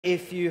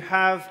If you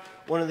have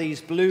one of these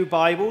blue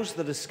Bibles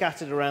that are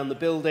scattered around the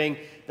building,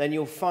 then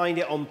you'll find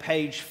it on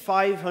page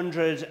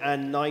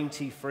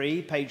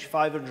 593, page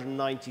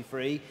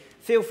 593.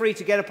 Feel free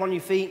to get up on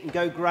your feet and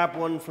go grab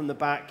one from the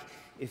back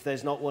if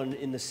there's not one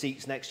in the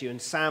seats next to you.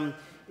 And Sam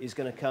is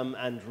going to come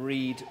and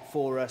read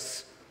for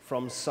us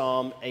from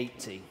Psalm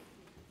 80.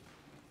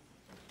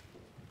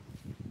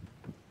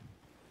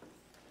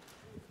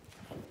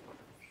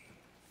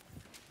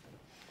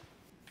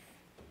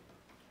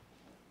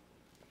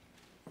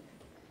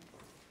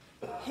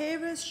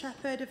 Hear us,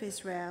 shepherd of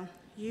Israel,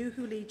 you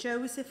who lead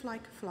Joseph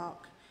like a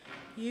flock,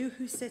 you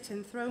who sit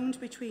enthroned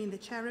between the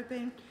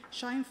cherubim,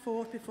 shine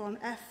forth before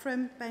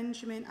Ephraim,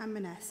 Benjamin, and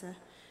Manasseh.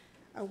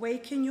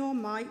 Awaken your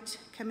might,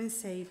 come and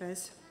save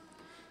us.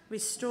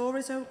 Restore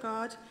us, O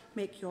God,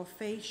 make your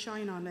face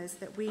shine on us,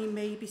 that we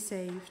may be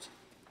saved.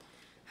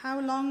 How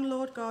long,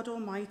 Lord God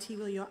Almighty,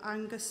 will your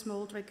anger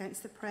smoulder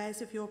against the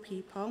prayers of your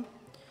people?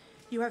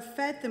 You have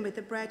fed them with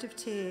the bread of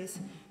tears.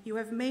 You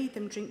have made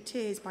them drink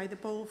tears by the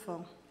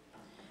bowlful.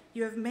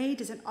 You have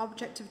made us an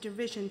object of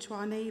derision to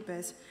our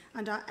neighbours,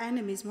 and our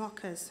enemies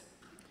mock us.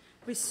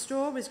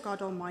 Restore us,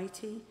 God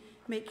Almighty.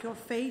 Make your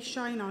face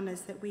shine on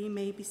us, that we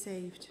may be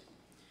saved.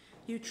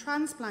 You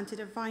transplanted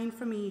a vine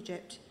from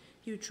Egypt.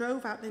 You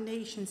drove out the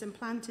nations and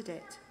planted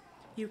it.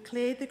 You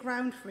cleared the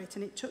ground for it,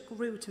 and it took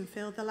root and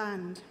filled the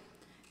land.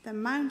 The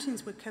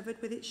mountains were covered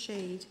with its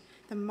shade,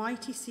 the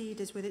mighty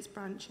cedars with its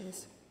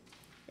branches.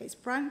 Its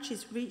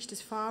branches reached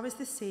as far as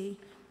the sea,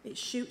 its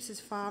shoots as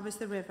far as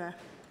the river.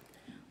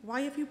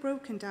 Why have you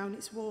broken down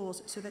its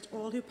walls so that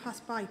all who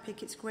pass by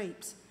pick its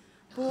grapes?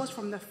 Boars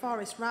from the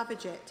forest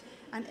ravage it,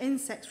 and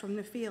insects from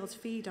the fields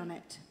feed on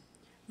it.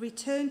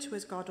 Return to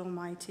us, God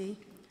Almighty.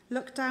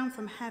 Look down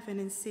from heaven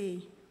and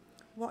see.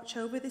 Watch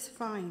over this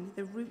vine,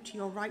 the root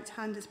your right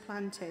hand has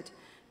planted,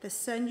 the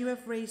son you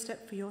have raised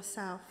up for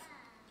yourself.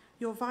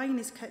 Your vine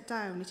is cut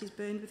down, it is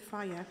burned with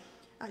fire.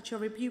 At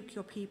your rebuke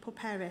your people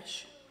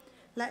perish.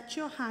 Let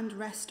your hand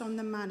rest on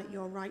the man at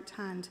your right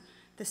hand,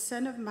 the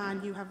Son of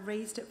Man you have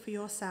raised up for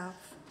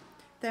yourself.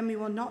 Then we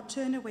will not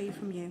turn away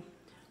from you.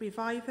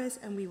 Revive us,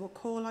 and we will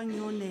call on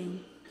your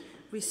name.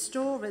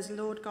 Restore us,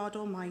 Lord God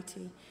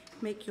Almighty.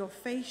 Make your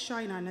face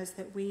shine on us,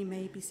 that we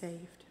may be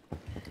saved.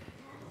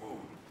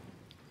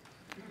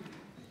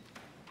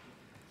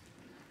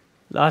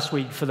 Last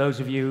week, for those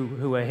of you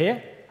who were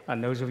here,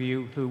 and those of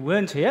you who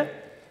weren't here,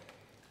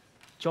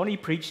 Johnny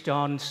preached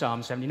on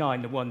Psalm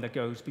 79, the one that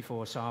goes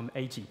before Psalm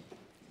 80.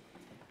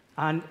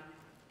 And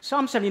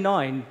Psalm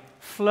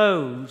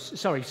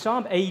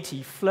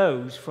 80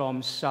 flows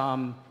from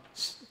Psalm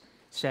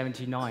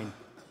 79.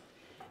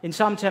 In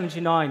Psalm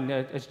 79,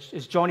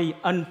 as Johnny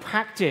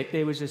unpacked it,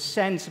 there was a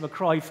sense of a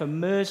cry for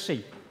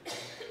mercy,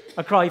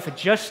 a cry for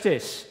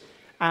justice,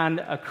 and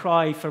a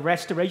cry for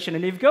restoration.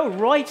 And if you go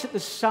right at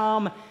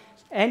the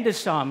end of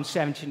Psalm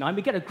 79,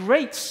 we get a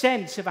great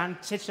sense of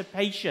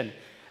anticipation,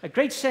 a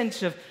great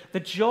sense of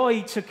the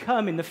joy to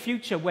come in the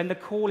future when the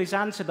call is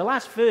answered. The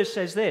last verse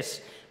says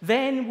this: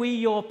 "Then we,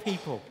 your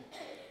people,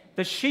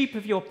 the sheep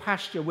of your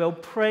pasture, will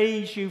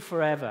praise you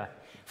forever.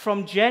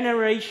 From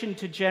generation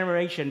to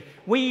generation,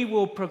 we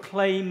will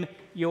proclaim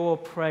your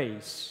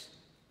praise."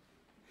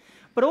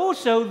 But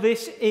also,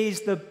 this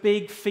is the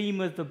big theme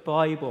of the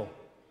Bible: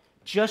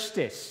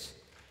 justice,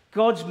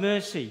 God's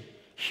mercy,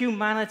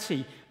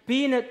 humanity,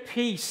 being at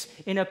peace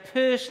in a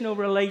personal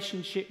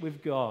relationship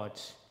with God.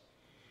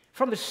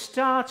 From the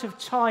start of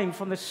time,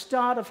 from the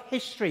start of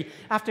history,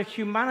 after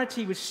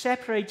humanity was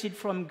separated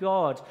from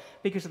God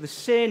because of the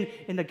sin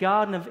in the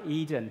Garden of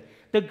Eden,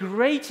 the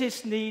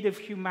greatest need of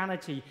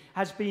humanity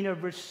has been a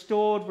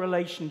restored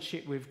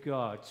relationship with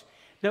God,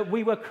 that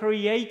we were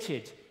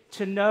created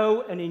to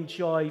know and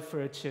enjoy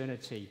for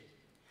eternity.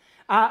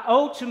 Our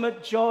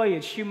ultimate joy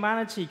as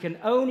humanity can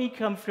only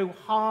come through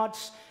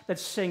hearts that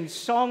sing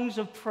songs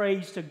of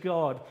praise to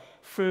God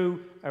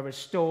through a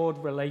restored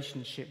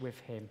relationship with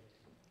Him.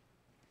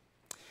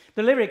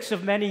 The lyrics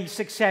of many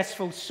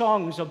successful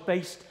songs are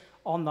based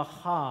on the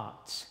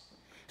heart.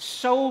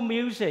 Soul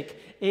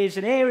music is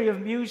an area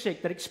of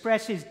music that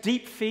expresses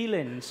deep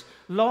feelings,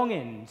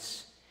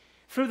 longings.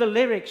 Through the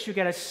lyrics, you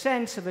get a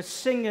sense of the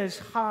singer's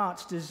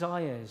heart's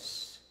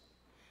desires,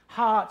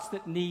 hearts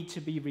that need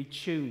to be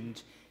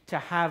retuned to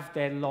have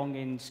their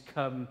longings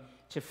come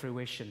to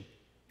fruition.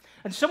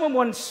 And someone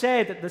once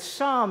said that the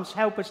Psalms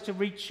help us to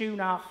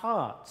retune our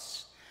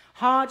hearts.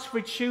 Hearts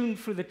retuned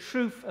through the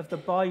truth of the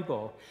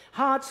Bible.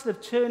 Hearts that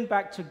have turned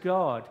back to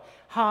God.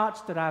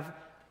 Hearts that have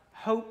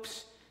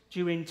hopes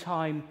during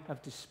time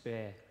of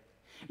despair.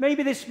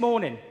 Maybe this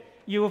morning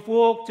you have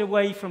walked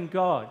away from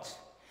God.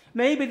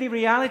 Maybe the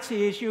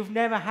reality is you've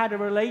never had a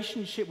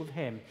relationship with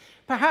Him.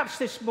 Perhaps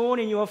this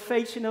morning you are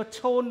facing a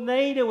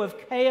tornado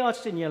of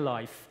chaos in your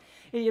life.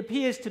 It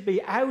appears to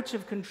be out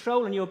of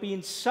control and you're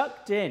being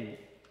sucked in.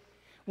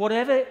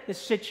 Whatever the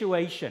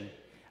situation,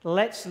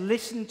 let's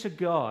listen to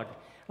God.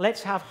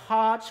 Let's have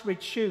hearts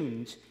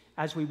retuned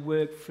as we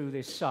work through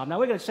this psalm. Now,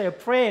 we're going to say a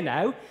prayer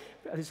now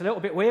it's a little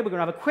bit weird. We're going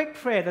to have a quick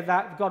prayer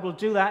that God will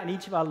do that in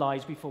each of our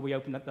lives before we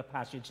open up the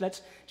passage.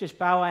 Let's just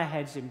bow our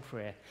heads in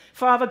prayer.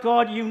 Father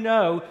God, you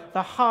know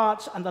the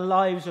hearts and the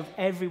lives of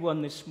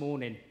everyone this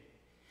morning.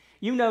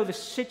 You know the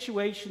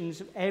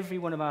situations of every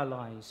one of our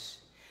lives.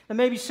 And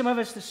maybe some of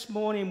us this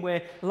morning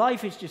where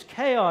life is just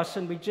chaos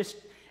and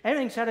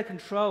everything's out of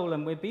control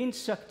and we're being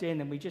sucked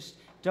in and we just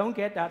don't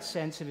get that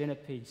sense of inner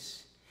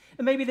peace.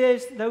 And maybe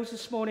there's those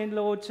this morning,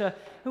 Lord,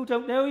 who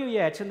don't know you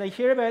yet, and they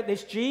hear about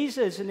this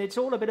Jesus, and it's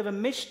all a bit of a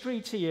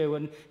mystery to you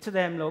and to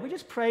them, Lord. We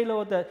just pray,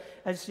 Lord, that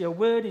as your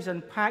word is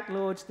unpacked,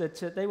 Lord,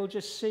 that they will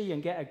just see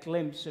and get a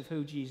glimpse of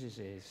who Jesus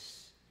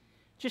is.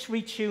 Just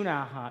retune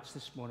our hearts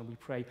this morning, we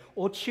pray,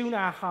 or tune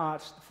our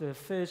hearts for the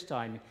first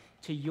time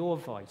to your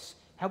voice.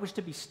 Help us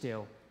to be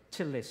still,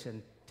 to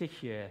listen, to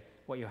hear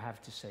what you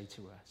have to say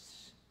to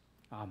us.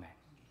 Amen.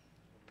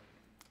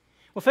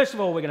 Well, first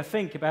of all, we're going to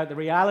think about the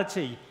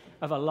reality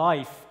of a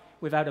life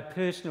without a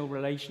personal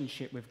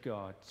relationship with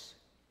God.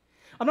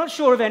 I'm not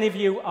sure if any of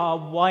you are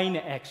wine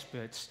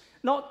experts,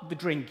 not the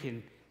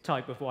drinking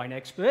type of wine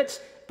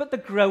experts, but the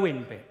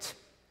growing bit.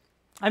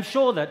 I'm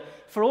sure that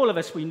for all of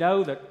us, we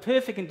know that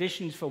perfect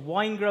conditions for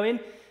wine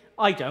growing,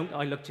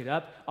 I looked it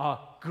up, are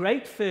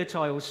great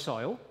fertile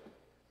soil,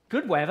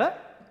 good weather,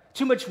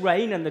 too much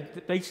rain and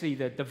basically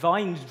the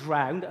vines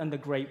drown and the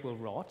grape will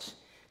rot,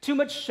 too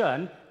much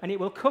sun and it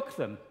will cook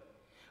them.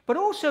 But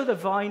also the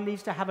vine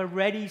needs to have a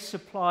ready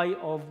supply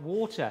of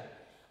water.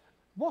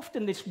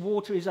 Often this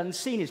water is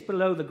unseen, it's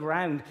below the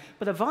ground,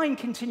 but the vine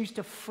continues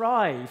to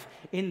thrive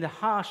in the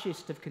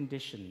harshest of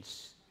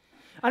conditions.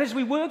 And as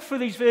we work through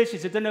these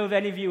verses, I don't know if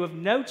any of you have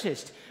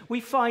noticed,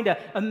 we find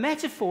a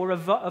metaphor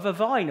of a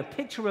vine, a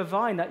picture of a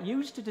vine that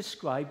used to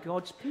describe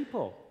God's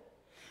people.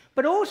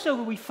 But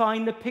also we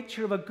find the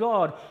picture of a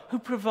God who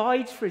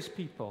provides for his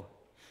people,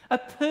 a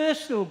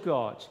personal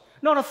God,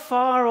 not a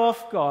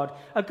far-off God,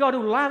 a God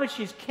who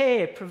lavishes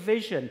care,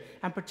 provision,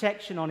 and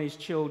protection on his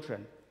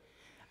children.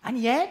 And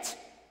yet,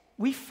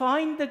 we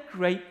find the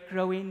grape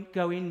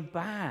going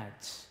bad.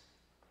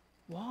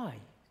 Why?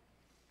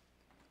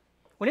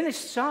 Well, in this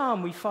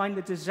psalm, we find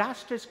the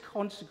disastrous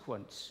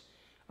consequence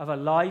of a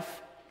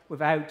life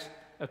without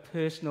a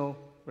personal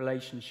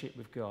relationship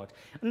with God.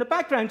 And the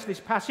background to this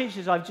passage,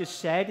 as I've just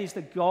said, is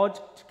that God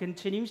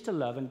continues to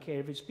love and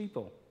care for his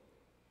people.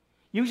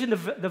 Using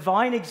the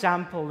vine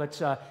example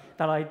that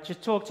I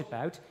just talked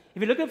about,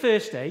 if you look at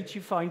verse 8,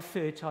 you find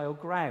fertile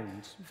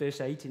ground, verse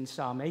 8 in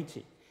Psalm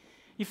 80.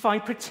 You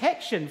find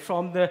protection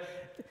from the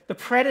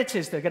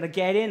predators that are going to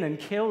get in and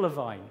kill the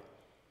vine.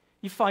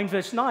 You find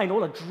verse 9, all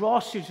the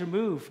dross is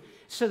removed,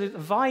 so that the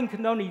vine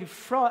can not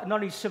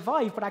only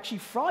survive, but actually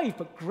thrive,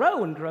 but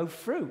grow and grow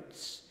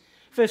fruits.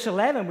 Verse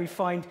 11, we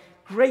find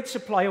great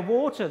supply of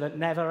water that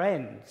never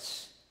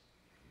ends.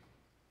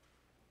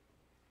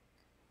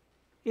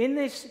 In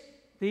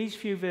these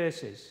few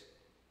verses,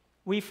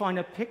 we find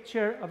a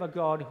picture of a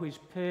God who is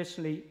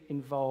personally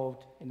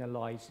involved in the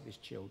lives of his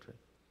children.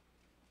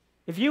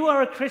 If you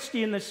are a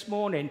Christian this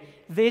morning,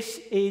 this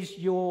is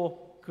your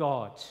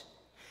God.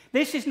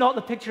 This is not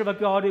the picture of a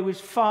God who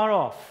is far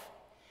off,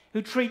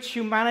 who treats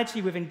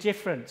humanity with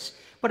indifference,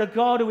 but a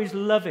God who is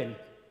loving,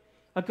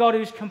 a God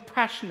who is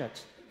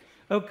compassionate,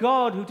 a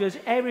God who does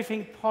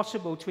everything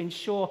possible to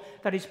ensure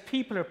that his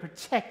people are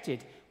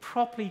protected,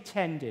 properly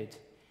tended.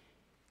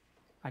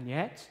 And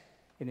yet,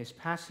 in this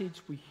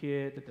passage, we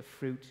hear that the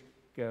fruit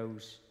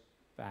goes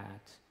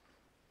bad.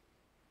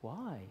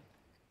 Why?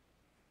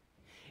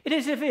 It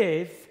is as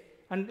if,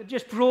 and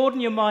just broaden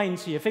your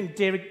minds here, think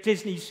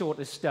Disney sort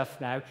of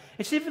stuff now.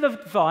 It's as if the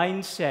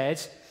vine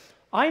says,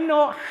 I'm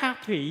not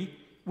happy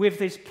with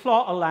this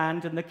plot of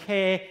land and the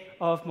care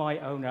of my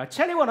owner. I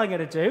tell you what I'm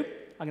going to do.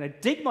 I'm going to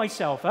dig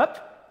myself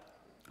up.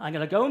 I'm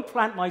going to go and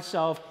plant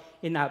myself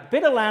in that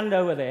bit of land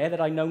over there that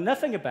I know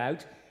nothing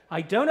about.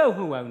 I don't know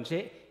who owns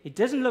it. It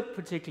doesn't look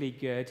particularly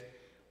good,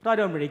 but I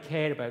don't really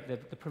care about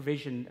the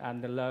provision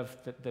and the love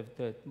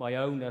that my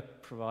owner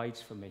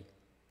provides for me.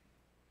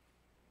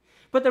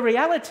 But the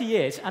reality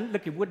is, and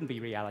look, it wouldn't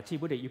be reality,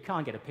 would it? You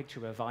can't get a picture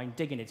of a vine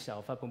digging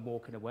itself up and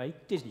walking away.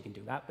 Disney can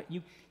do that, but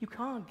you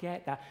can't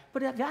get that.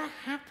 But if that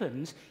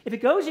happens, if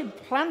it goes and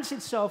plants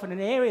itself in an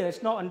area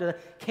that's not under the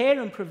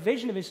care and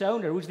provision of its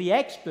owner, who's the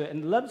expert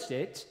and loves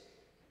it,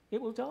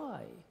 it will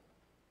die.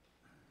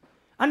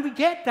 And we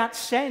get that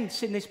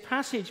sense in this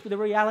passage with the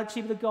reality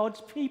of the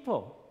God's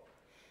people.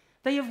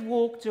 They have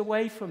walked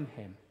away from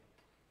him.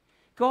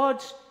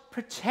 God's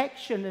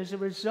protection as a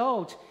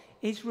result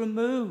is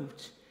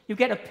removed. You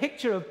get a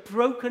picture of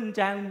broken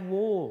down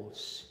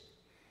walls.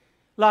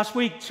 Last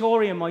week,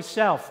 Tori and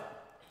myself,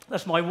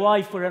 that's my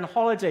wife, were on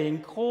holiday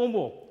in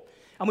Cornwall,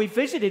 and we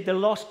visited the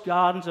Lost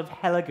Gardens of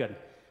Heligan.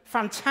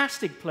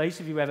 Fantastic place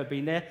if you've ever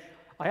been there.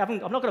 I'm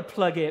not going to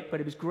plug it,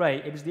 but it was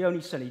great. It was the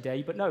only sunny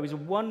day, but no, it was a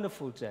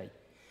wonderful day.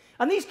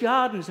 And these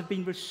gardens have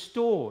been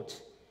restored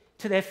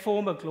to their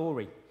former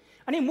glory.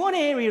 And in one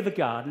area of the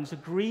gardens, a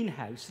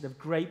greenhouse that have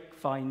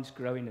grapevines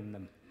growing in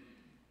them.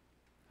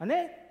 And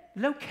they're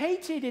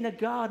located in a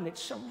garden.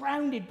 It's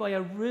surrounded by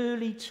a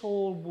really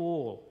tall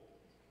wall.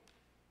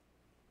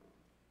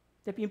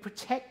 They're being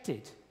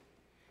protected.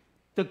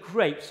 The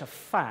grapes are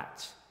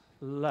fat,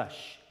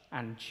 lush,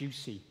 and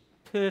juicy,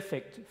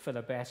 perfect for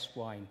the best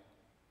wine.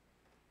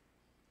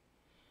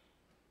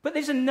 But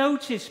there's a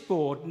notice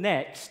board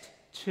next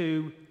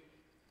to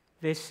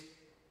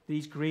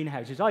these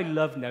greenhouses. I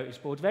love notice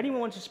boards. If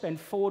anyone wants to spend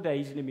 4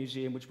 days in a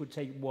museum, which would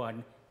take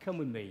 1, come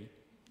with me.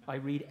 I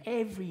read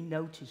every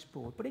notice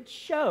board. But it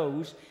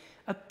shows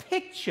a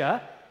picture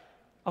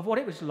of what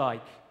it was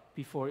like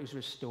before it was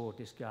restored,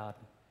 this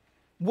garden.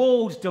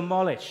 Walls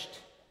demolished.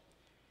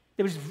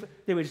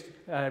 There was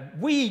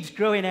weeds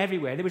growing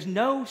everywhere. There was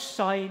no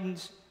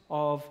signs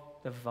of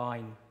the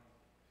vine.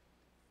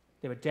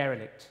 They were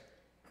derelict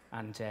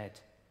and dead.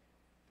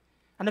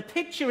 And the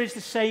picture is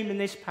the same in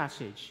this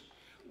passage.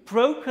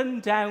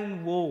 Broken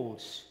down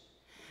walls.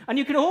 And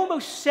you can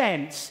almost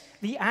sense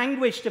the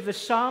anguish of the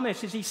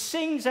psalmist as he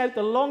sings out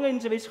the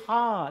longings of his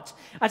heart,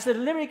 as the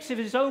lyrics of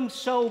his own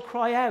soul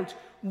cry out,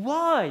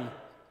 why?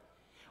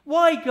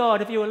 Why,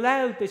 God, have you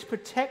allowed this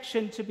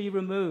protection to be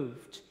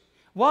removed?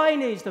 Why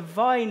is the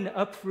vine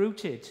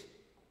uprooted?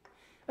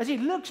 As he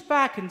looks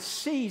back and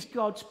sees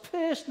God's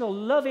personal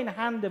loving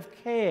hand of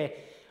care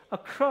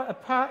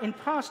in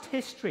past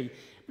history,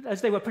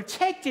 as they were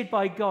protected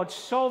by God's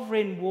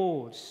sovereign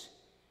wars,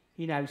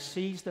 he now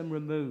sees them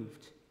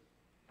removed.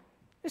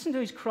 Listen to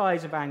his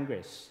cries of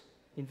anguish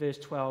in verse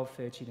 12,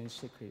 13, and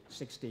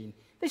 16.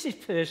 This is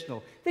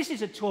personal. This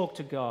is a talk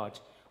to God.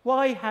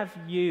 Why have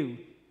you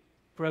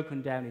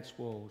broken down its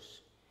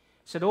walls,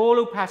 so that all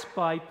who pass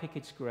by pick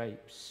its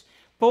grapes?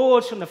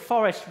 Boars from the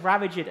forest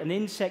ravage it, and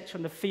insects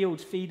from the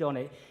fields feed on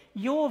it.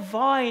 Your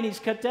vine is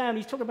cut down.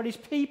 He's talking about his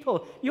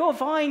people. Your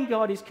vine,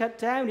 God, is cut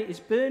down. It is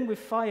burned with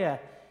fire.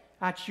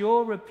 At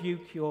your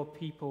rebuke, your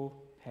people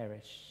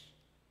perish.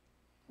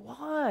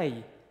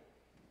 Why?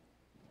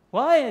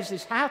 Why has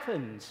this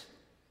happened?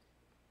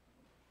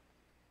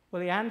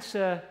 Well, the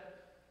answer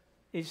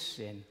is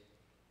sin.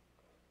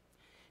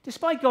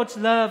 Despite God's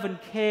love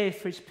and care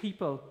for his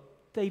people,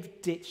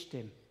 they've ditched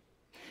him.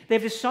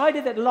 They've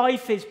decided that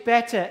life is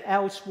better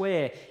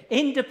elsewhere,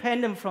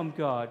 independent from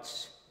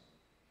God's,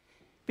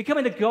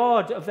 becoming the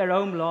God of their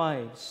own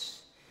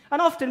lives.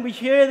 And often we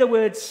hear the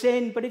word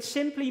sin, but it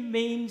simply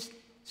means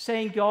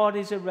saying God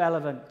is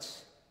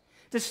irrelevant.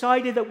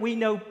 Decided that we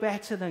know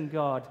better than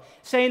God,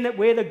 saying that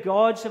we're the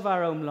gods of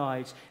our own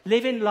lives,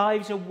 living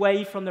lives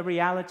away from the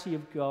reality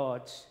of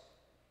God.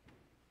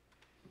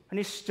 And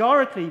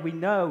historically, we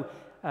know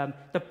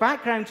the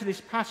background to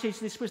this passage,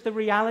 this was the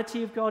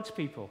reality of God's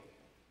people.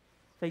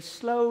 They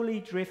slowly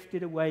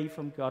drifted away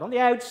from God. On the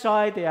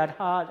outside, they had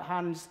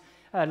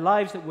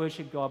lives that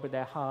worshiped God, but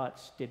their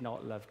hearts did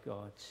not love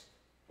God.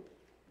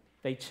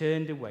 They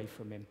turned away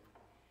from him.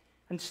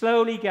 And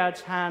slowly,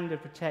 God's hand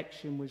of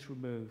protection was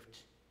removed.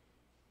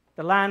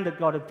 The land that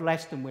God had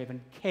blessed them with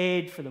and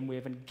cared for them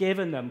with and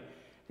given them,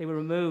 they were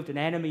removed. An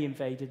enemy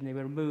invaded and they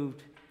were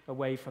removed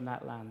away from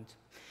that land.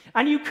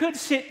 And you could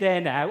sit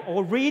there now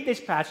or read this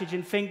passage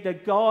and think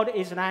that God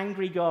is an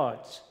angry God.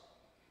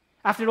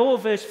 After all,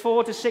 verse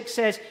 4 to 6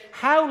 says,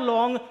 how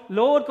long,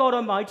 Lord God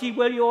Almighty,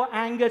 will your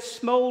anger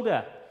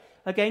smolder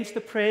against the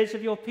prayers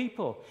of your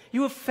people?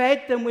 You have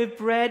fed them with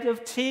bread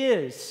of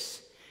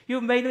tears. You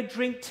have made them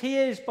drink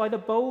tears by the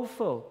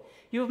bowlful.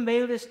 You have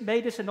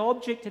made us an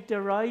object of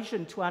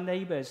derision to our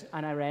neighbors,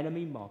 and our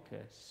enemy mock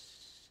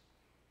us.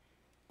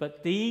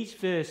 But these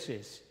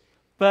verses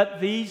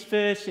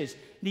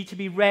need to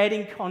be read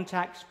in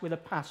context with a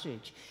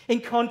passage,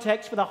 in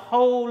context with the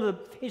whole of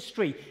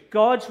history,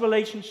 God's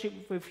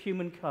relationship with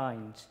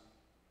humankind.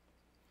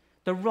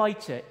 The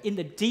writer, in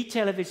the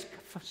detail of his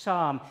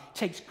psalm,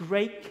 takes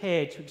great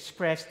care to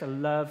express the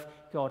love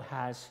God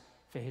has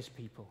for his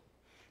people,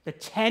 the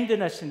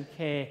tenderness and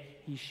care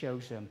he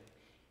shows them.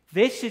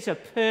 This is a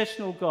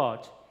personal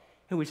God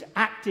who is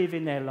active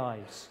in their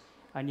lives,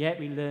 and yet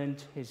we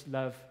learned his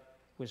love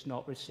was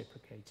not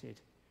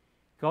reciprocated.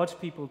 God's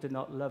people did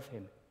not love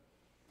him.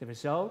 The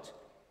result,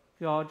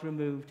 God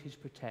removed his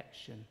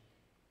protection.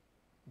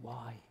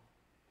 Why?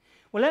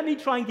 Well, let me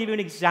try and give you an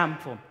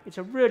example. It's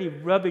a really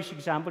rubbish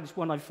example. It's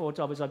one I thought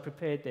of as I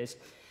prepared this.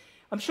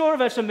 I'm sure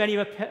many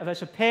of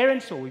us are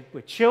parents, or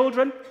we're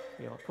children.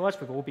 Of course,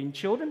 we've all been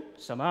children.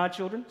 Some are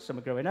children, some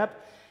are growing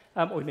up,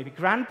 or maybe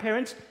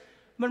grandparents.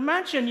 But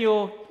imagine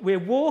we're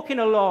walking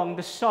along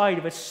the side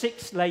of a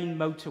 6-lane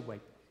motorway.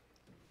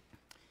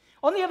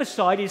 On the other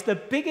side is the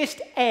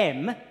biggest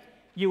M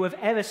you have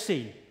ever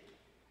seen.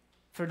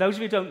 For those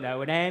of you who don't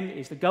know, an M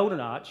is the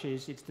Golden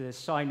Arches. It's the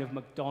sign of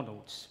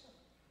McDonald's.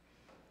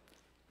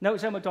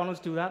 Notice how McDonald's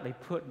do that? They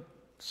put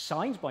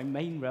signs by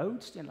main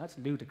roads. That's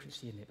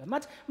ludicrous, isn't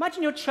it?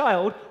 Imagine your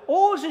child,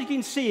 all you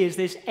can see is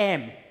this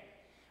M.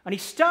 And he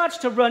starts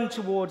to run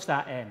towards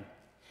that M.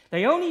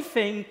 The only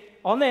thing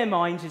on their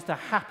minds is the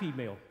Happy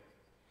Meal.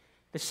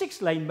 The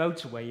 6-lane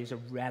motorway is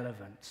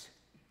irrelevant.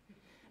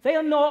 They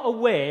are not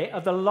aware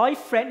of the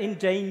life-threatening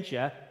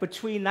danger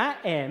between that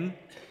M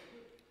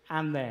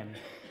and them.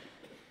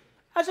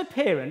 As a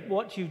parent,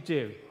 what do?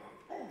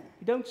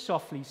 You don't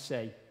softly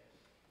say,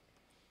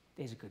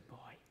 there's a good boy.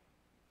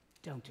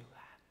 Don't do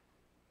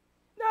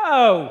that.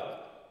 No!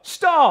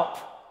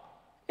 Stop!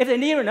 If they're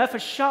near enough, a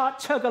sharp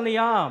tug on the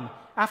arm.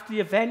 After the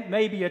event,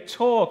 maybe a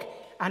talk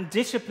and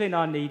discipline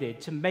are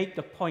needed to make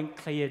the point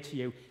clear to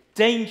you.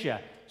 Danger.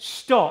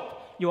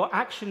 Stop. Your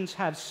actions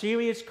have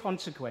serious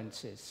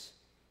consequences.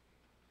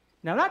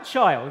 Now, that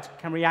child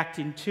can react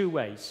in two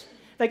ways.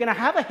 They're going to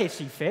have a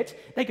hissy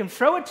fit. They can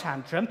throw a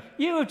tantrum.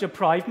 You have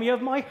deprived me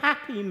of my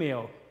happy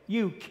meal.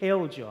 You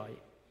killjoy.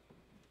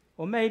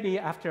 Or maybe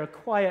after a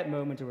quiet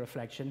moment of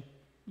reflection,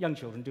 young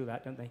children do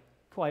that, don't they?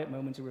 Quiet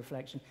moments of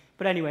reflection.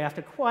 But anyway,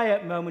 after a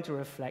quiet moment of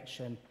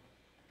reflection,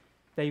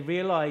 they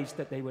realized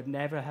that they would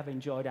never have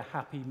enjoyed a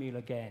happy meal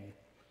again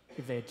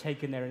if they had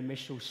taken their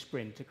initial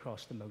sprint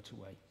across the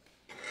motorway.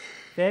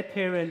 Their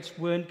parents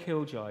weren't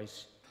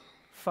killjoys.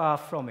 Far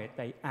from it,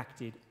 they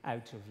acted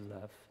out of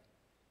love.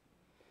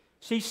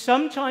 See,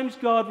 sometimes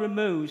God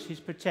removes his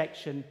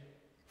protection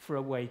for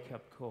a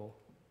wake-up call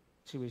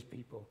to his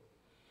people.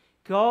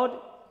 God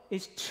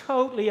is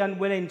totally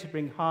unwilling to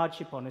bring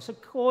hardship on us.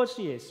 Of course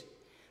he is.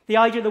 The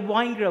idea of the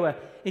wine grower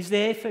is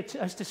there for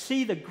us to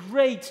see the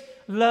great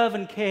love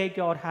and care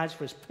God has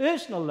for us,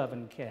 personal love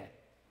and care.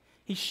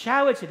 He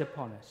showers it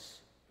upon us.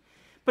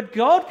 But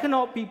God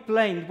cannot be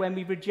blamed when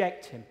we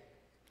reject him.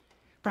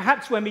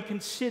 Perhaps when we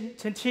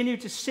continue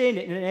to sin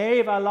in an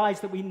area of our lives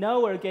that we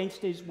know are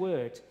against his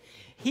word.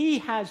 He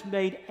has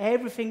made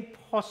everything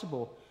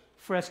possible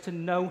for us to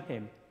know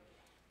him.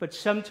 But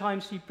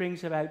sometimes he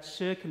brings about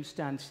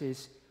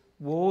circumstances,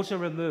 walls are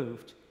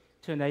removed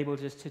to enable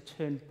us to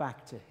turn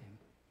back to him.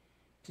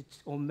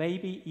 Or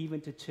maybe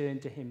even to turn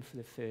to him for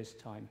the first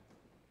time,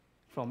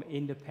 from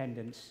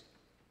independence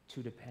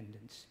to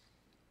dependence.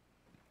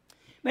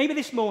 Maybe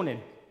this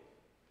morning,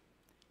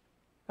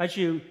 as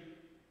you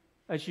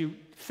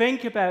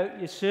think about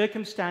your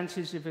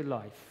circumstances of your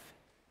life,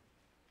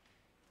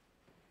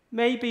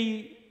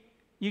 maybe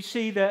you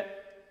see that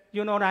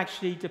you're not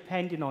actually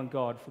depending on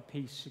God for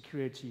peace,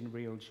 security, and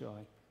real joy.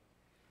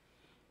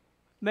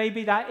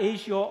 Maybe that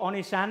is your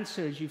honest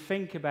answer as you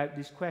think about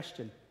this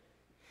question.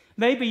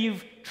 Maybe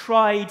you've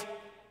tried,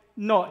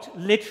 not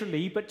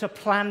literally, but to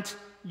plant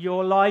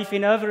your life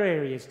in other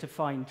areas to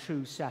find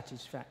true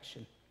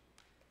satisfaction.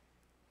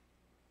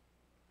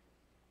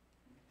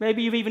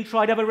 Maybe you've even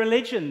tried other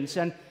religions,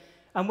 and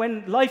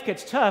when life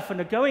gets tough and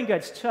the going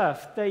gets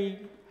tough, they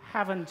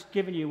haven't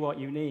given you what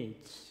you need.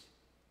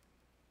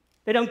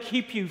 They don't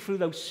keep you through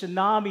those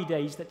tsunami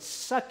days that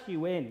suck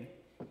you in.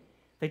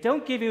 They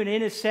don't give you an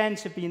inner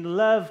sense of being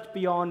loved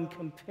beyond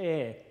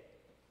compare.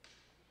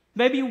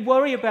 Maybe you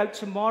worry about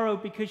tomorrow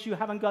because you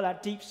haven't got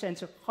that deep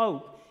sense of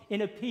hope,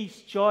 inner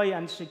peace, joy,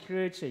 and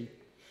security.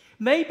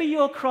 Maybe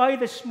your cry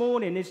this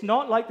morning is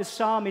not like the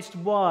psalmist,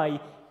 why,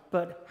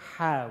 but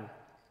how?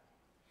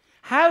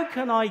 How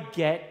can I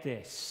get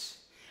this?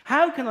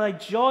 How can I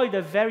enjoy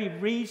the very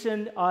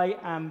reason I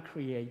am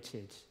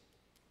created?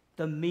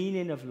 The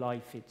meaning of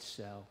life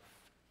itself.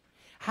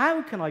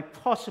 How can I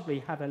possibly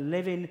have a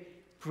living,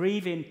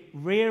 breathing,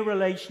 real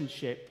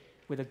relationship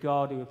with a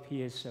God who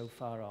appears so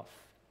far off?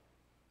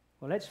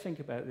 Well, let's think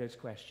about those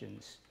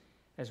questions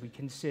as we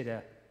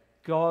consider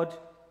God,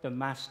 the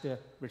Master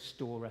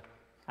Restorer,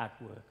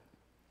 at work.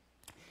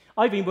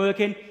 I've been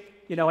working,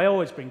 I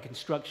always bring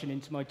construction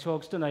into my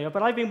talks, don't I?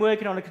 But I've been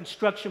working on a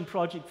construction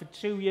project for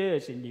 2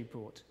 years in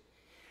Newport.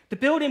 The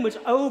building was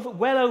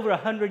well over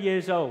 100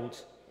 years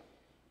old.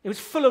 It was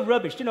full of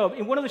rubbish.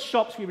 In one of the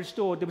shops we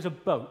restored, there was a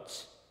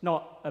boat.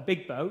 Not a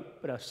big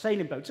boat, but a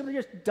sailing boat. Somebody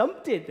just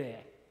dumped it there.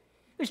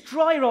 There's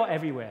dry rot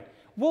everywhere.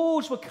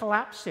 Walls were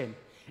collapsing.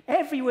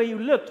 Everywhere you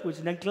looked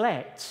was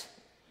neglect,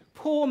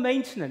 poor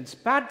maintenance,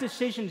 bad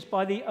decisions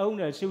by the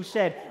owners who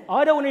said,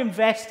 I don't want to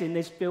invest in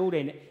this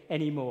building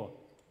anymore.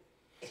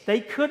 They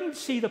couldn't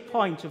see the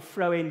point of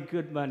throwing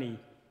good money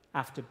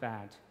after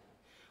bad.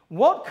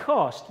 What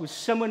cost was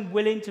someone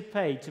willing to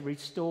pay to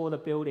restore the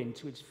building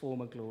to its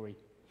former glory?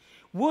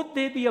 Would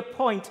there be a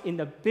point in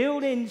the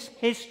building's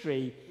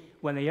history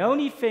when the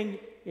only thing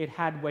it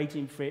had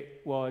waiting for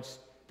it was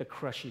the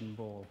crushing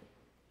ball?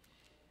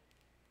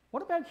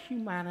 What about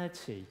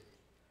humanity?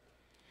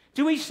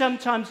 Do we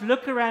sometimes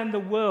look around the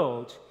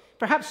world,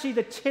 perhaps see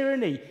the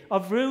tyranny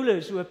of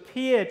rulers who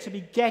appear to be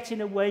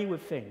getting away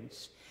with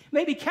things?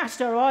 Maybe cast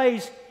our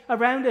eyes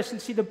around us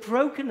and see the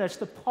brokenness,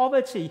 the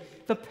poverty,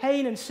 the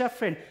pain and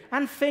suffering,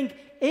 and think,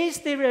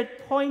 is there a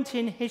point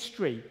in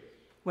history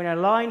when a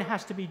line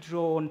has to be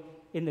drawn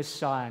in the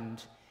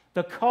sand?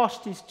 The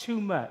cost is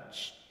too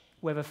much,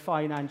 whether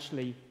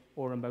financially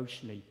or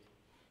emotionally.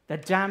 The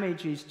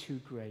damage is too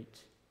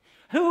great.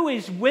 Who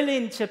is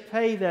willing to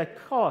pay the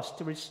cost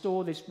to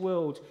restore this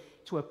world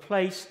to a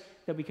place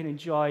that we can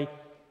enjoy,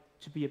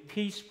 to be at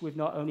peace with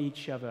not only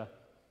each other,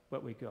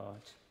 but with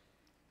God?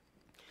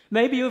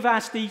 Maybe you've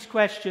asked these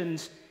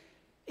questions.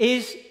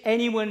 Is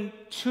anyone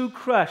too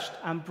crushed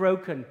and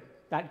broken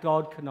that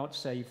God cannot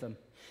save them?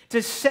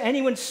 Does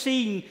anyone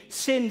see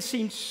sin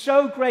seem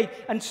so great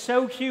and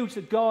so huge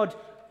that God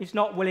is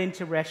not willing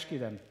to rescue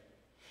them?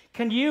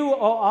 Can you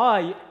or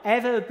I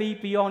ever be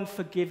beyond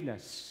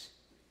forgiveness?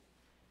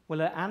 Well,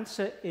 the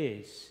answer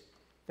is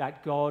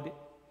that God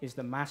is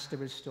the Master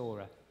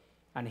Restorer,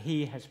 and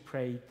he has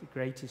paid the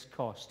greatest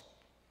cost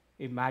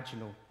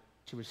imaginable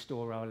to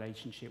restore our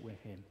relationship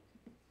with him.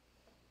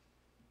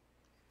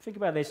 Think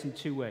about this in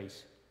two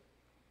ways.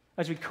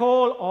 As we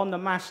call on the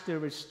Master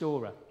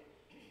Restorer,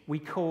 we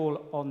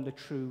call on the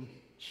true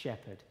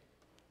Shepherd.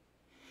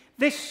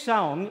 This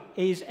song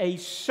is a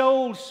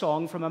soul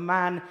song from a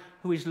man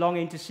who is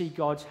longing to see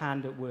God's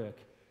hand at work,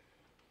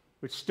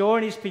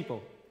 restoring his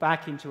people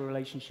back into a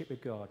relationship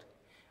with God.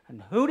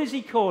 And who does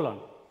he call on?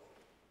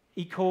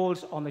 He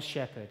calls on the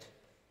shepherd.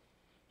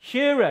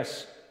 Hear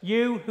us,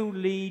 you who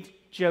lead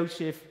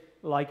Joseph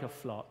like a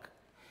flock.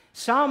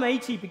 Psalm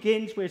 80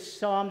 begins where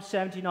Psalm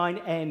 79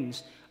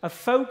 ends, a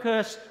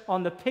focus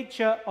on the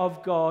picture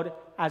of God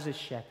as a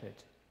shepherd.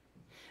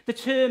 The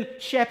term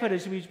shepherd,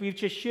 as we've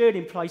just heard,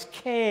 implies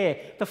care,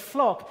 the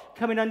flock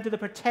coming under the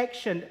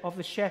protection of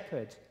the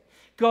shepherd.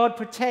 God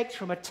protects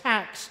from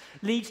attacks,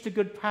 leads to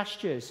good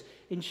pastures,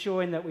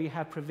 ensuring that we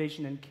have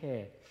provision and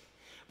care.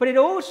 But it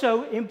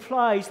also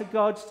implies that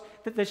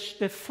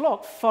the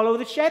flock follow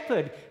the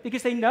shepherd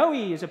because they know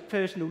he is a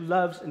person who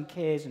loves and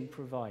cares and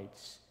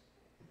provides.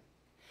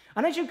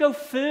 And as you go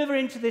further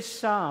into this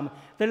psalm,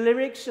 the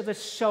lyrics of the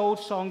soul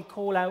song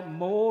call out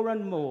more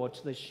and more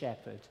to the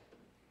shepherd.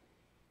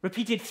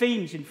 Repeated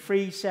themes in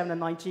 3, 7, and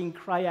 19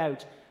 cry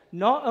out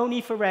not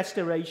only for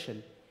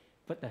restoration,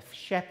 but the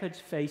shepherd's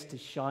face to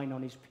shine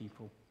on his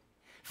people,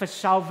 for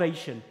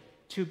salvation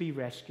to be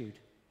rescued.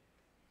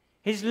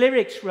 His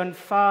lyrics run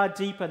far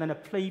deeper than a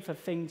plea for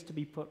things to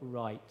be put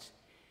right.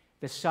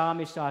 The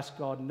psalmist asks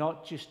God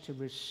not just to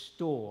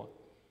restore,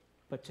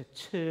 but to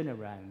turn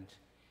around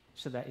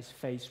so that his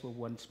face will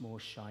once more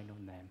shine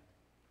on them.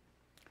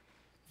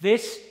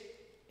 This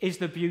is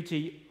the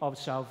beauty of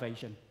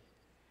salvation.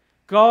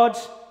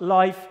 God's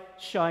light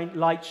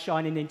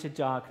shining into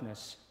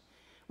darkness.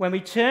 When we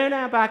turn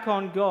our back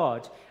on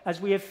God,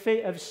 as we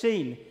have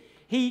seen,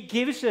 he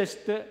gives us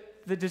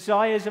the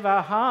desires of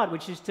our heart,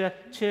 which is to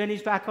turn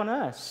his back on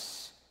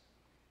us.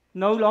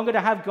 No longer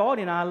to have God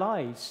in our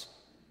lives.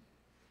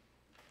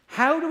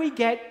 How do we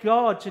get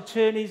God to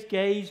turn his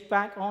gaze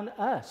back on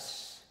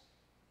us?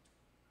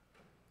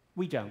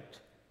 We don't.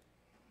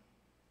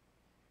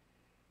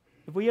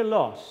 If we are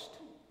lost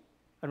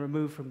and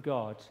removed from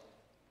God,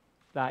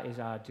 that is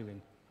our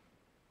doing.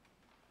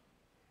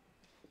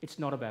 It's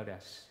not about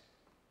us.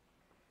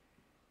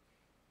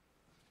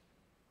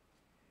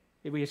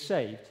 If we are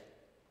saved,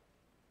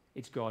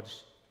 it's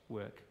God's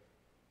work.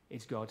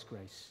 It's God's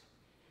grace.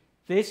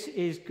 This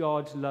is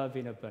God's love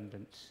in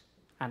abundance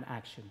and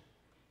action.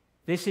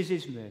 This is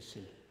his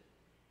mercy.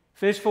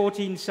 Verse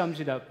 14 sums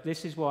it up.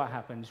 This is what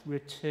happens.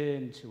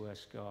 Return to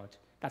us, God.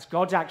 That's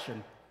God's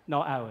action,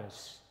 not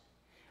ours.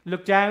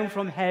 Look down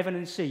from heaven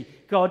and see.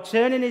 God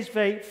turning his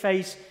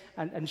face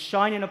and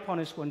shining upon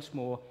us once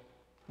more.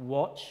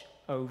 Watch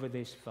over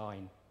this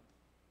vine,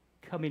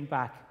 coming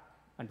back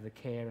under the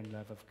care and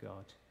love of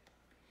God.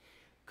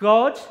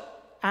 God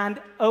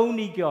and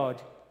only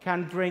God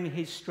can bring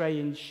his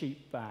straying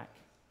sheep back.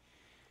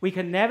 We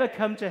can never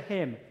come to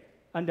him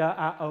under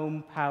our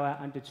own power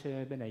and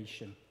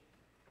determination.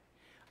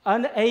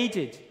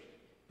 Unaided,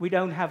 we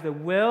don't have the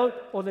will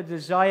or the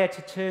desire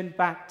to turn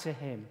back to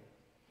him.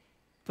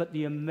 But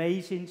the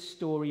amazing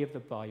story of the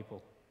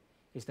Bible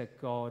is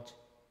that God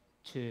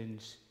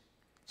turns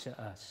to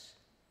us.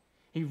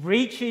 He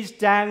reaches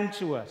down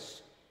to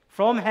us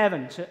from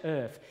heaven to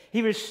earth.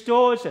 He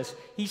restores us.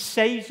 He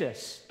saves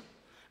us.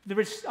 The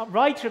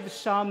writer of the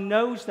psalm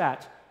knows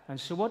that. And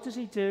so what does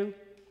he do?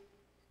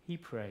 He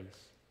prays.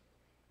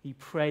 He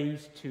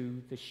prays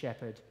to the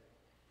shepherd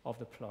of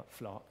the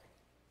flock.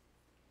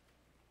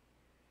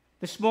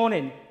 This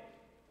morning,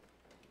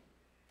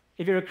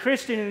 if you're a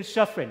Christian in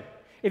suffering,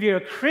 if you're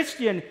a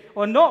Christian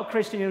or not a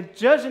Christian who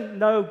doesn't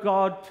know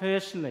God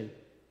personally,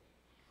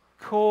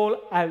 call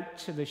out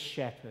to the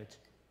shepherd.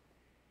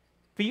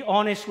 Be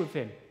honest with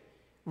him.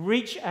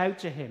 Reach out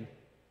to him.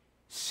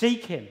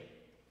 Seek him.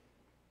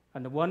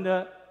 And the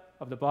wonder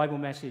of the Bible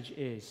message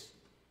is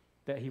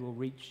that he will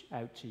reach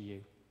out to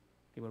you.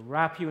 He will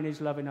wrap you in his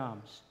loving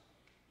arms.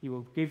 He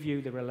will give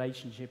you the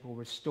relationship or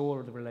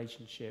restore the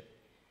relationship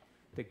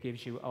that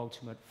gives you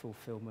ultimate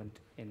fulfillment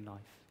in life.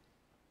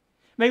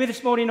 Maybe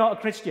this morning you're not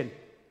a Christian.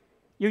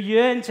 You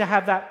yearn to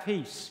have that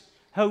peace,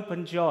 hope,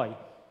 and joy.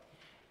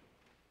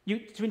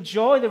 To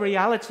enjoy the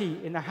reality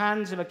in the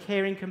hands of a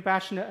caring,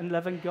 compassionate, and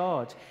loving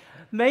God.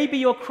 Maybe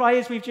your cry,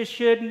 as we've just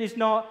heard, is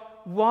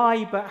not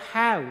why, but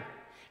how.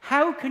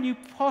 How can you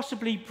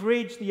possibly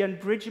bridge the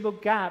unbridgeable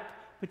gap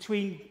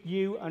between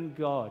you and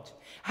God?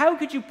 How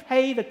could you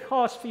pay the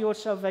cost for your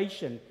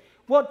salvation?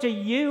 What do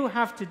you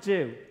have to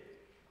do?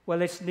 Well,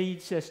 this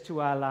leads us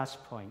to our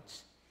last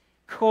point.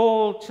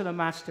 Call to the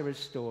Master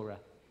Restorer,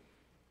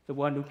 the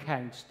one who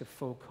counts the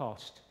full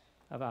cost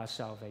of our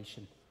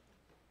salvation.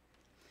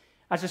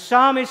 As the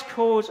psalmist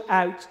calls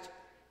out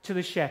to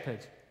the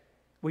shepherd,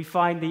 we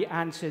find the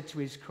answer to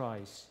his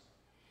cries.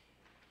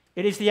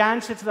 It is the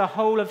answer to the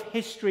whole of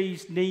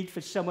history's need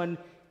for someone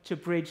to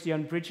bridge the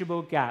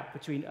unbridgeable gap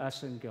between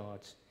us and God.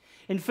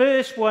 In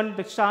verse 1,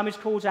 the psalmist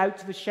calls out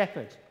to the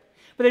shepherd.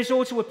 But there's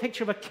also a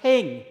picture of a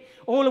king.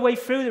 All the way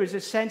through there is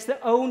a sense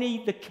that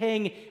only the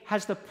king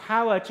has the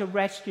power to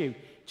rescue,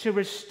 to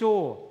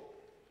restore,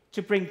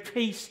 to bring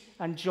peace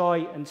and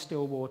joy and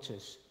still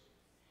waters.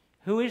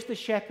 Who is the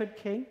shepherd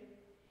king?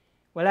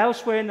 Well,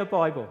 elsewhere in the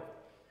Bible,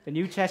 the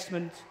New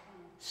Testament,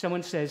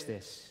 someone says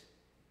this: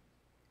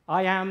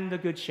 I am the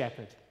good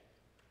shepherd.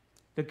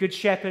 The good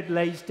shepherd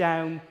lays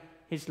down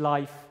his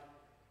life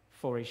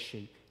for his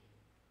sheep.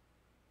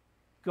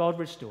 God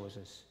restores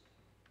us.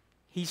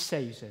 He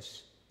saves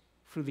us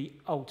through the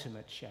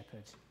ultimate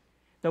shepherd,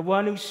 the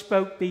one who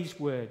spoke these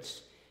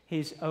words,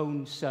 his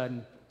own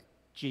Son,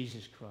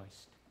 Jesus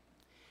Christ.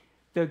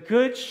 The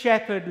good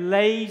shepherd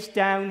lays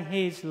down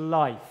his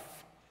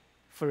life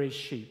for his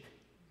sheep.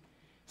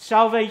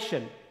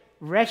 Salvation,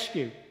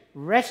 rescue,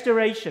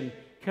 restoration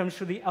comes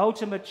from the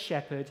ultimate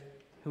shepherd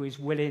who is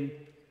willing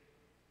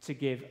to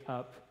give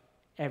up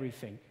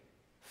everything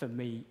for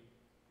me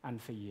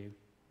and for you.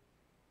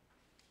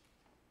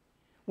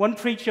 One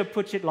preacher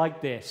puts it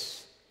like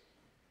this,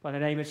 by the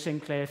name of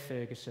Sinclair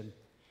Ferguson: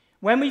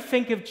 when we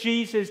think of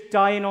Jesus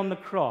dying on the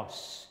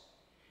cross,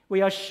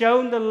 we are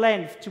shown the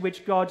length to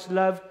which God's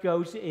love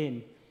goes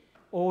in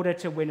order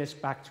to win us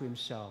back to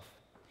himself.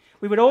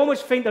 We would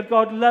almost think that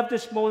God loved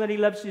us more than he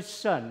loves his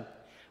Son.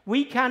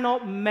 We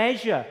cannot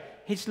measure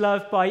his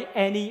love by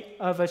any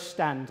other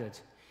standard.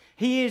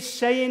 He is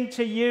saying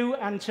to you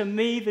and to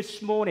me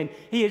this morning,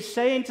 he is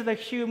saying to the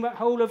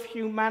whole of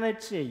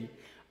humanity,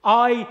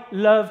 I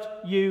loved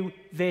you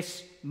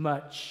this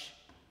much.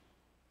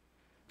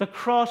 The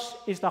cross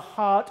is the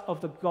heart of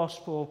the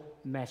gospel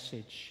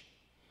message.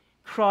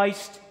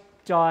 Christ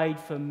died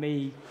for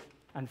me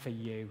and for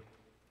you.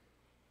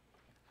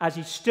 As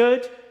he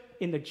stood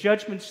in the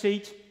judgment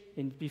seat,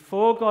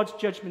 before God's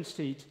judgment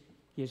seat,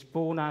 he has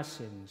borne our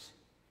sins.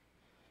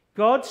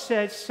 God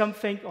says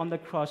something on the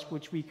cross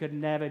which we could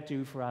never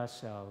do for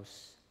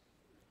ourselves.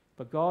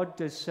 But God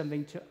does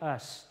something to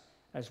us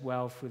as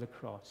well through the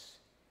cross.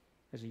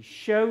 As he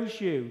shows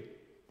you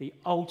the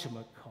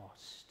ultimate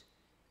cost,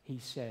 he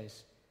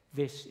says,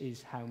 this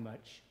is how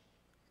much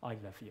I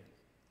love you.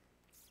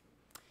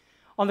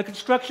 On the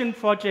construction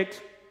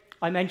project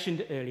I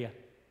mentioned earlier,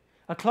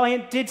 a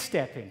client did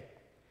step in,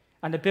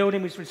 and the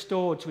building was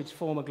restored to its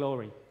former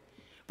glory.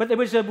 But there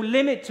was a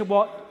limit to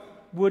what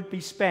would be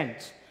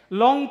spent.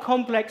 Long,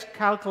 complex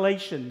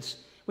calculations,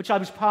 which I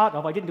was part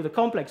of, I didn't do the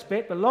complex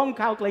bit, but long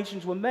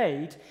calculations were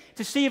made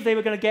to see if they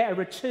were going to get a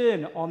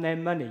return on their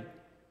money.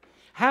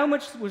 How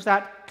much was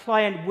that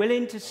client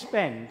willing to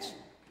spend?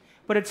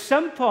 But at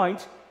some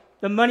point,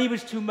 the money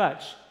was too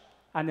much,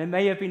 and there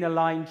may have been a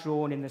line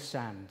drawn in the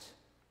sand.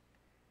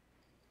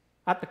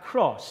 At the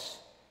cross,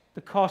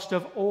 the cost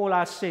of all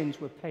our sins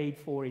were paid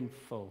for in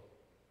full.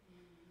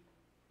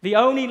 The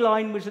only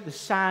line was that the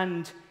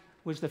sand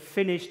was the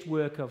finished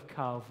work of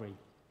Calvary,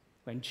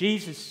 when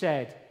Jesus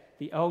said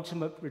the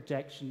ultimate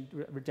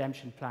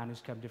redemption plan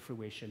has come to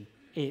fruition.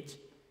 It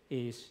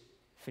is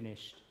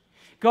finished.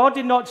 God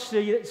did not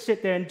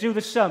sit there and do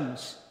the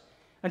sums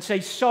and say,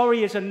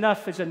 sorry is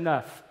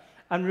enough,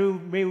 and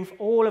remove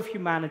all of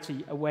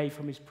humanity away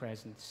from his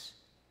presence.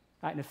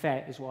 That, in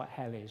effect, is what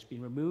hell is,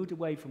 being removed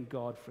away from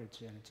God for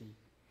eternity.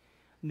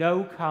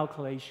 No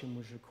calculation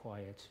was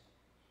required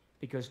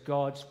because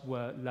God's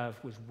love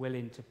was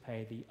willing to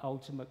pay the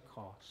ultimate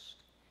cost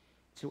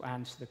to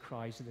answer the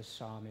cries of the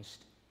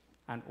psalmist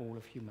and all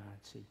of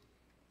humanity.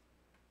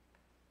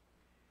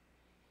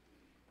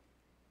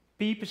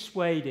 Be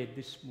persuaded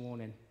this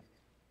morning,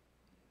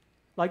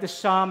 like the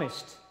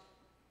psalmist,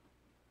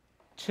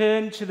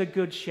 turn to the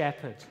good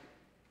shepherd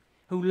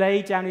who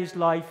laid down his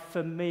life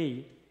for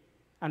me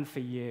and for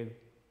you.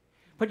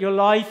 Put your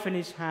life in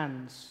his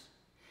hands.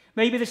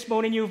 Maybe this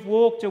morning you've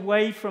walked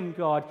away from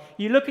God.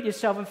 You look at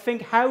yourself and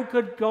think, how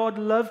could God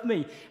love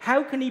me?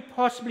 How can he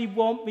possibly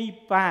want me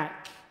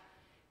back?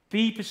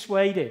 Be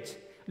persuaded.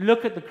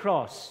 Look at the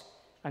cross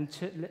and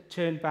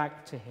turn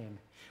back to him.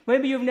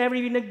 Maybe you've never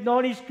even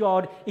acknowledged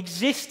God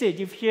existed.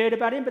 You've heard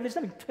about him, but there's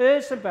nothing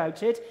personal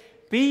about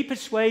it. Be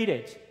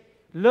persuaded.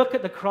 Look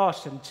at the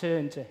cross and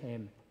turn to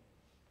him.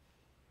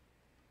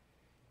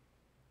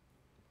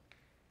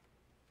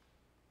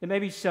 There may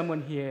be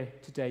someone here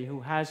today who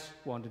has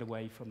wandered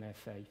away from their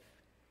faith,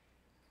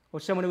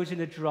 or someone who is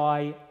in a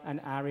dry and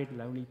arid,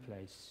 lonely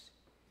place.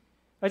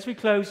 As we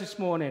close this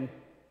morning,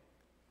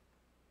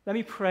 let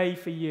me pray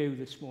for you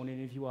this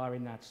morning if you are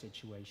in that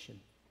situation,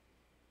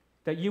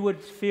 that you would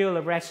feel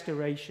a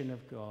restoration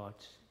of God,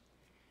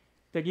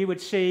 that you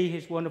would see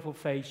his wonderful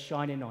face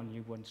shining on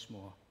you once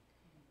more,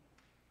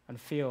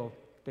 and feel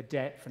the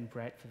depth and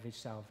breadth of his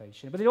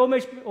salvation. But there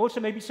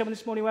also may be someone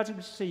this morning who hasn't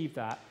received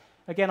that.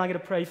 Again, I'm going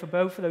to pray for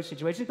both of those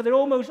situations, but there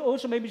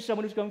also may be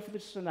someone who's going for the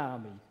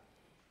tsunami.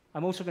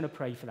 I'm also going to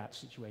pray for that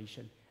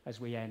situation as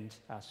we end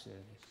our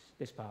service,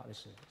 this part of the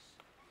service.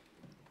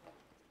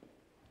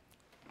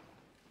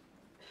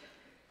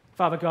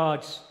 Father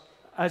God,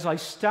 as I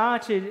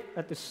started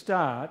at the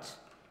start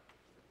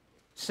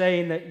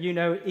saying that you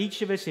know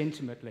each of us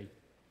intimately,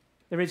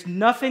 there is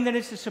nothing that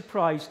is a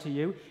surprise to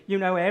you. You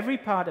know every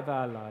part of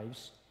our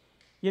lives.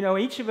 You know,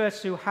 each of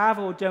us who have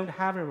or don't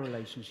have a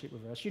relationship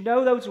with us. You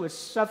know those who are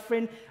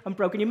suffering and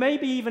broken. You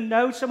maybe even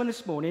know someone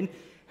this morning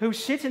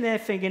who's sitting there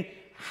thinking,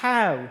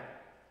 how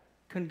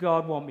can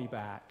God want me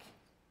back?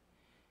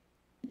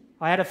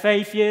 I had a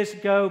faith years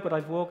ago, but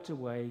I've walked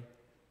away.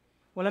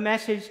 Well, the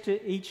message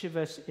to each of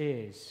us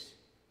is,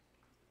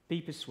 be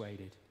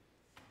persuaded.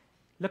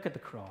 Look at the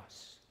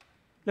cross.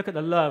 Look at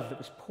the love that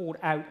was poured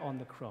out on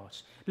the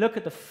cross. Look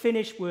at the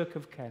finished work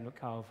of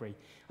Calvary.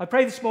 I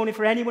pray this morning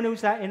for anyone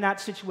who's in that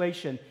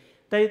situation,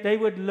 they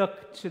would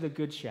look to the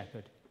Good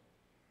Shepherd,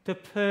 the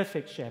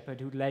perfect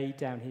shepherd who laid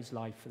down his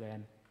life for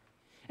them.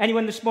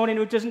 Anyone this morning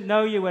who doesn't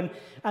know you, and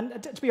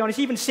to be honest,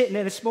 even sitting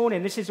there this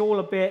morning, this is all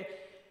a bit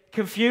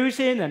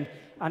confusing, and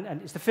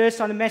it's the first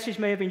time the message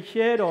may have been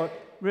heard or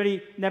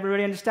really never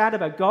really understand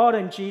about God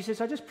and Jesus.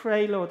 I just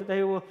pray, Lord, that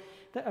they will,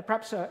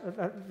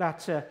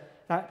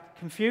 that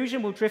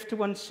confusion will drift to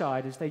one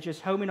side as they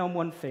just home in on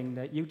one thing,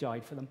 that you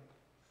died for them,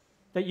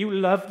 that you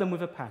love them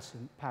with a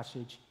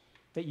passage,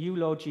 that you,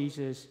 Lord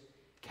Jesus,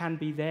 can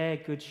be their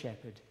good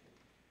shepherd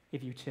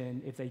if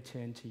they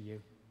turn to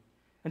you.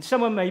 And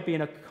someone may be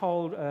in a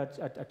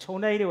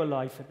tornado of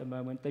life at the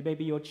moment. They may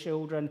be your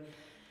children,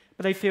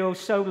 but they feel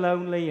so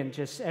lonely and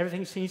just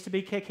everything seems to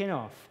be kicking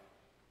off.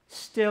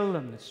 Still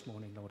them this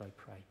morning, Lord, I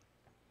pray.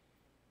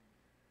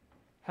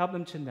 Help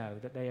them to know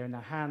that they are in the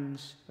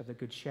hands of the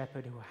Good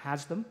Shepherd who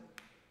has them,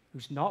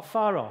 who's not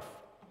far off,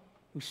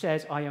 who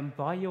says, I am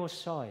by your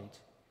side.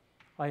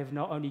 I have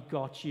not only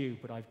got you,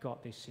 but I've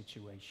got this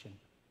situation.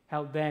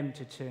 Help them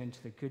to turn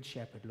to the Good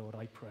Shepherd, Lord,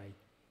 I pray.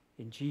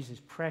 In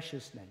Jesus'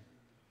 precious name,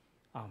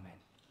 amen.